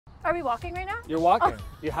Are we walking right now? You're walking. Oh.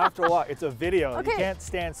 You have to walk. It's a video. Okay. You can't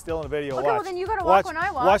stand still in a video. Okay, watch. well then you gotta walk when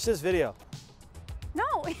I walk. Watch this video. No.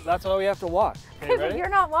 That's why we have to walk. Okay, But ready? you're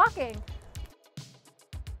not walking.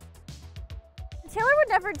 Taylor would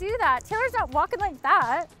never do that. Taylor's not walking like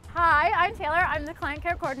that. Hi, I'm Taylor. I'm the client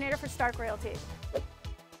care coordinator for Starke Realty.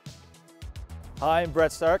 Hi, I'm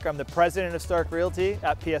Brett Stark. I'm the president of Starke Realty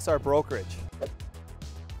at PSR Brokerage.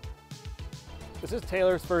 This is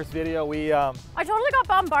Taylor's first video. I totally got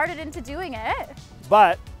bombarded into doing it.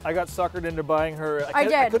 But I got suckered into buying her. I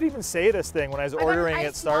did. I couldn't even say this thing when I was ordering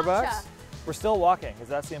at Starbucks. Matcha. We're still walking, because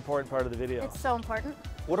that's the important part of the video. It's so important.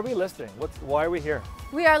 What are we listing? Why are we here?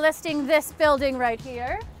 We are listing this building right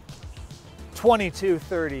here.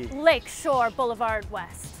 2230. Lakeshore Blvd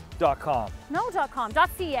West. .com. No .com,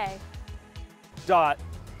 .ca.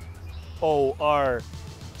 .org.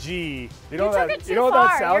 You know took it too what far.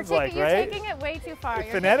 that sounds like, you're right? You're taking it way too far.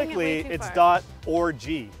 Phonetically, it's .org.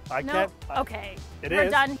 I no. can't. Okay. It We're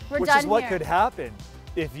is. done. We're which done is what here. could happen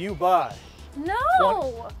if you buy.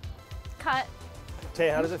 No. Cut. Tay,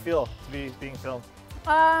 how does it feel to be being filmed?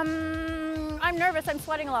 I'm nervous. I'm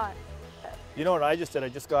sweating a lot. You know what I just did? I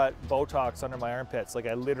just got Botox under my armpits. Like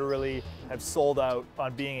I literally have sold out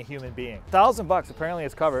on being a human being. $1,000 apparently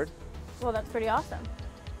it's covered. Well, that's pretty awesome.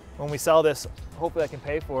 When we sell this, hopefully I can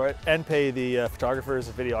pay for it and pay the photographers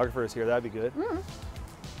and videographers here. That'd be good.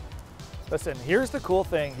 Listen, here's the cool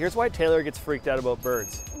thing. Here's why Taylor gets freaked out about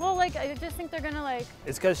birds. Well, like, I just think they're gonna like...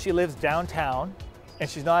 It's because she lives downtown and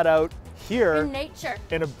she's not out here in nature.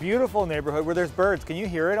 In a beautiful neighborhood where there's birds. Can you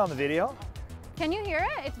hear it on the video? Can you hear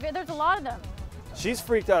it? There's a lot of them. She's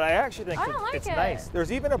freaked out. I actually think it's nice.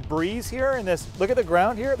 There's even a breeze here in this. Look at the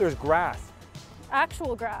ground here. There's grass.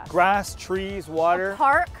 Actual grass. Grass, trees, water. A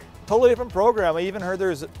park. Totally different program. I even heard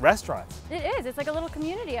there's restaurants. It is. It's like a little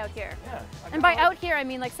community out here. Yeah. And by out here, I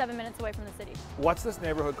mean like 7 minutes away from the city. What's this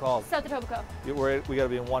neighborhood called? South Etobicoke. We got to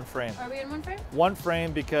be in one frame. Are we in one frame? One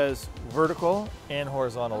frame because vertical and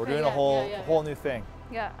horizontal. Okay, We're doing a whole new thing.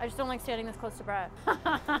 Yeah, I just don't like standing this close to Brad.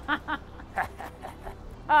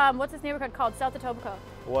 What's this neighborhood called? South Etobicoke.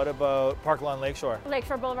 What about Park Lawn Lakeshore?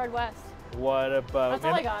 Lakeshore Blvd West. What about... That's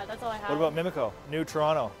all I got. That's all I have. What about Mimico? New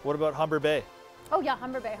Toronto. What about Humber Bay? Oh yeah,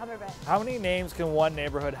 Humber Bay, Humber Bay. How many names can one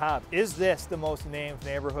neighborhood have? Is this the most named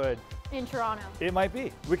neighborhood? In Toronto. It might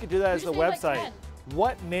be. We could do that as the website. Like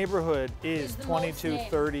what neighborhood is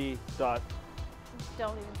 2230 dot?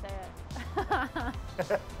 Don't even say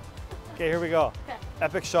it. Okay, here we go. Okay.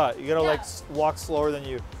 Epic shot. You gotta like walk slower than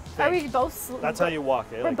you think. Are we both? That's how you walk.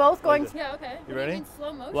 We're both going. Yeah, okay. You ready? In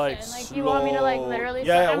slow motion. Like you want me to like literally?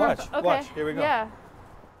 Yeah, watch. Okay. Watch. Here we go. Yeah.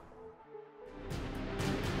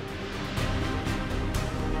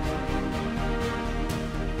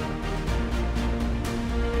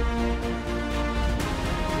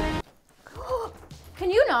 Can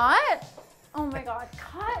you not? Oh my God,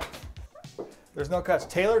 cut. There's no cuts.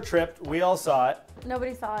 Taylor tripped. We all saw it.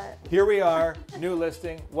 Nobody saw it. Here we are. New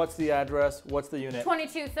listing. What's the address? What's the unit?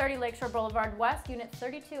 2230 Lakeshore Blvd West, unit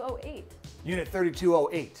 3208. Unit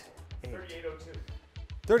 3208. 3802.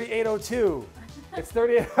 3802. It's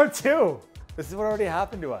 3802. This is what already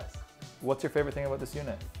happened to us. What's your favorite thing about this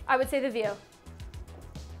unit? I would say the view.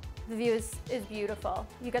 The view is beautiful.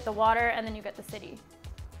 You get the water and then you get the city.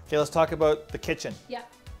 Okay, let's talk about the kitchen. Yeah.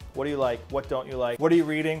 What do you like? What don't you like? What are you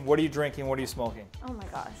reading? What are you drinking? What are you smoking? Oh my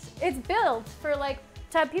gosh. It's built for like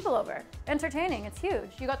to have people over. Entertaining, it's huge.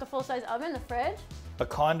 You got the full-size oven, the fridge. A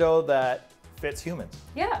condo that fits humans.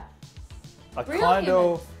 Yeah. A Real condo,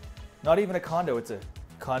 humans. not even a condo, it's a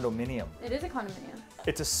condominium. It is a condominium.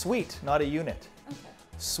 It's a suite, not a unit. Okay.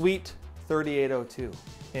 Suite 3802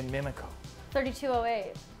 in Mimico.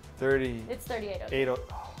 3208. 30. It's 3802. 80.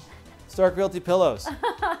 Oh. Starke Realty pillows.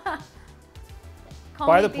 Call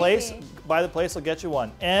Buy me the place. BP. Buy the place. I'll get you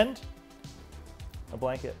one and a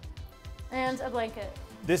blanket. And a blanket.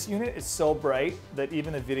 This unit is so bright that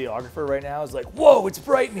even the videographer right now is like, "Whoa, it's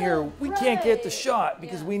bright in here. We can't get the shot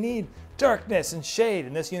because we need darkness and shade."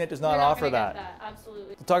 And this unit does not offer that.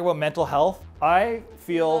 Absolutely. To talk about mental health, I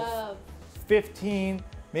feel Love. 15,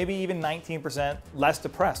 maybe even 19% less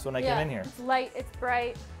depressed when I come in here. It's light. It's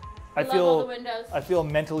bright. I love all the windows. I feel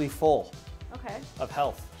mentally full Okay. of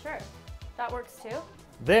health. Sure. That works too.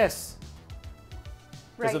 This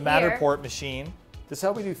is a Right Matterport machine. This is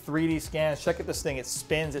how we do 3D scans. Check out this thing. It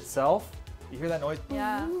spins itself. You hear that noise?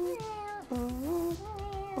 Yeah.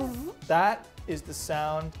 That is the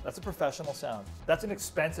sound. That's a professional sound. That's an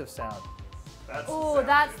expensive sound. Oh,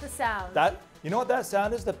 that's the sound. You know what that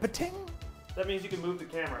sound is? The pa-ting. That means you can move the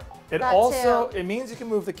camera. It means you can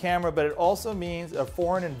move the camera, but it also means a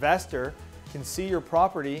foreign investor can see your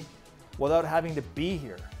property without having to be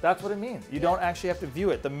here. That's what it means. You don't actually have to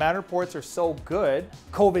view it. The Matterports are so good.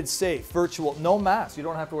 COVID safe, virtual, no mask. You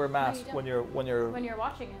don't have to wear a mask when you're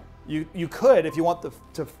watching it. You could if you want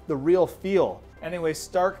the real feel. Anyway,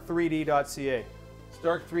 starke3d.ca.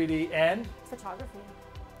 Starke 3D and photography.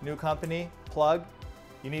 New company, plug.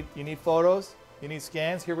 You need photos, you need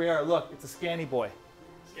scans. Here we are. Look, it's a SCANNY boy.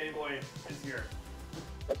 SCANNY boy is here.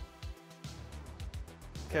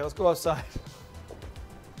 Okay, let's go outside.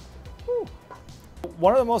 Woo.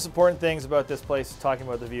 One of the most important things about this place is talking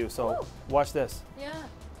about the view. So watch this. Yeah.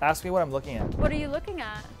 Ask me what I'm looking at. What are you looking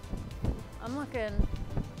at? I'm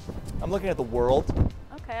looking at the world.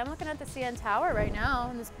 Okay, I'm looking at the CN Tower right now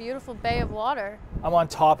in this beautiful bay of water. I'm on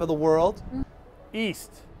top of the world.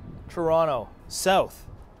 East, Toronto. South,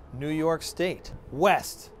 New York State.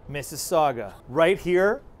 West, Mississauga. Right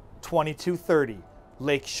here, 2230,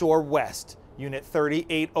 Lakeshore West, Unit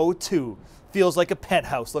 3802. Feels like a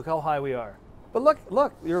penthouse. Look how high we are. But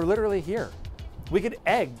look, you're literally here. We could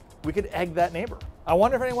egg that neighbor. I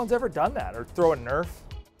wonder if anyone's ever done that or throw a Nerf.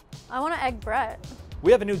 I want to egg Brett.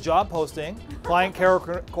 We have a new job posting, client care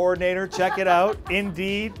coordinator. Check it out.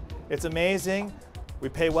 Indeed, it's amazing. We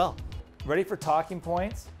pay well. Ready for talking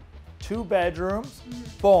points? 2 bedrooms,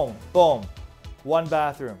 boom, boom. 1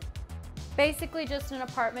 bathroom. Basically just an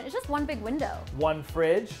apartment. It's just 1 big window. 1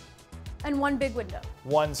 fridge. And 1 big window.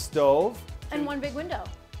 1 stove. And 1 big window.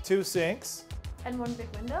 2 sinks. And 1 big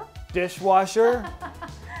window. Dishwasher.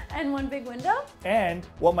 And 1 big window. And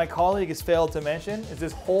what my colleague has failed to mention is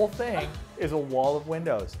this whole thing is a wall of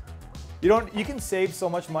windows. You can save so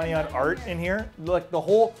much money on art in here. Like the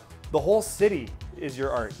whole city is your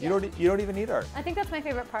art. Yeah. You don't even need art. I think that's my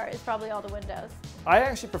favorite part, is probably all the windows. I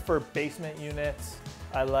actually prefer basement units.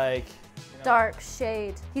 I like dark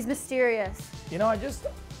shade. He's mysterious. I like.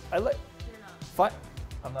 You're not. Fine.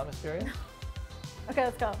 I'm not mysterious. Okay,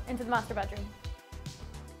 let's go into the master bedroom.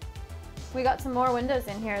 We got some more windows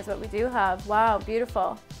in here is what we do have. Wow,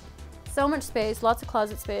 beautiful. So much space, lots of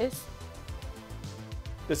closet space.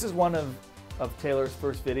 This is one of Taylor's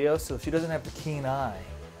first videos, so she doesn't have the keen eye.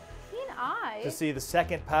 Keen eye? To see the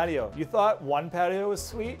second patio. You thought 1 patio was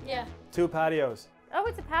sweet? Yeah. 2 patios. Oh,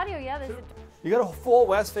 it's a patio, yeah. You got a full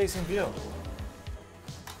west-facing view.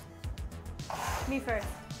 Me first.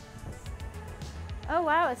 Oh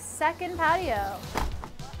wow, a second patio.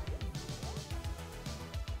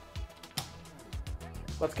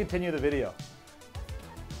 Let's continue the video.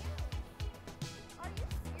 Are you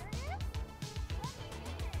serious?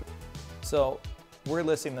 So we're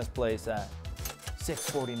listing this place at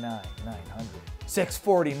 $649,900.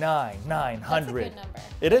 $649,900. That's a good number.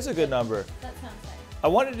 It is a good number. That sounds nice. I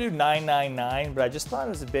wanted to do $999, but I just thought it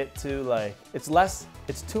was a bit too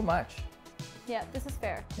it's too much. Yeah, this is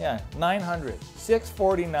fair. Yeah, $900.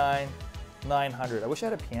 $649,900. I wish I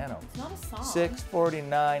had a piano. It's not a song.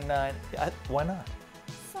 $649,900. Why not?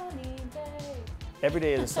 Sunny day. Every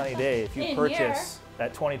day is a sunny day if you purchase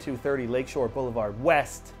at 2230 Lakeshore Boulevard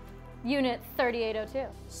West. Unit 3802.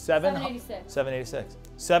 786. 786.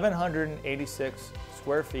 786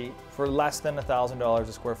 square feet for less than $1,000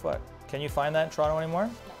 a square foot. Can you find that in Toronto anymore?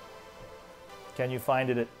 No. Can you find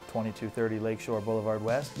it at 2230 Lakeshore Boulevard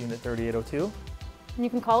West, Unit 3802? And you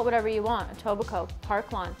can call it whatever you want. Etobicoke,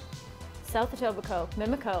 Park Lawn, South Etobicoke,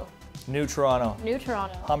 Mimico, New Toronto. New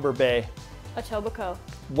Toronto, Humber Bay. Etobicoke.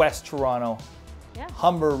 West Toronto. Yeah.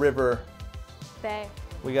 Humber River. Bay.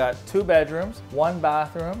 We got 2 bedrooms, 1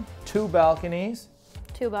 bathroom, 2 balconies,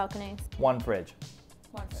 2 balconies. 1 fridge.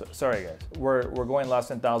 1 fridge. Sorry guys, we're going less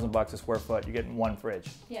than $1,000 a square foot. You're getting 1 fridge.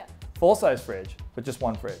 Yeah. Full-size fridge, but just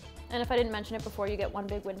 1 fridge. And if I didn't mention it before, you get 1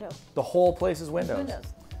 big window. The whole place is windows. Windows.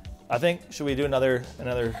 I think, should we do another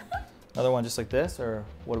one just like this, or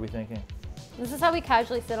what are we thinking? This is how we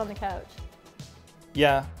casually sit on the couch.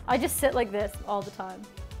 Yeah. I just sit like this all the time.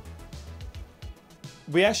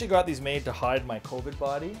 We actually got these made to hide my COVID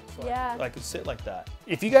body, so Yeah. I could sit like that.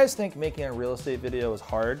 If you guys think making a real estate video is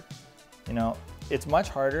hard, it's much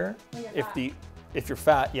harder When you're if fat. if you're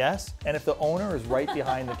fat, yes, and if the owner is right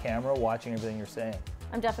behind the camera watching everything you're saying.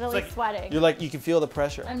 I'm definitely sweating. You can feel the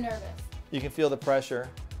pressure. I'm nervous. You can feel the pressure.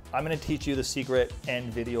 I'm gonna teach you the secret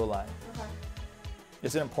end video line. Okay.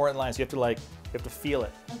 It's an important line, so you have to feel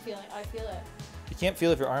it. I feel it. You can't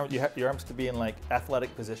feel if your arms have to be in like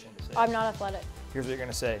athletic position to say. I'm not athletic. Here's what you're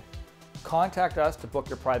gonna say. Contact us to book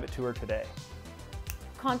your private tour today.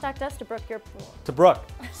 Contact us to book your pool. To Brooke.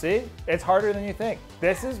 See? It's harder than you think.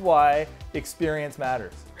 This is why experience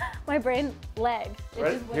matters. My brain lagged. It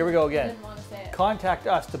Right? just Here we go wouldn't- again. Didn't want to say it. Contact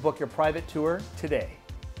us to book your private tour today.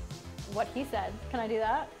 What he said. Can I do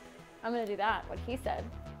that? I'm gonna do that. What he said.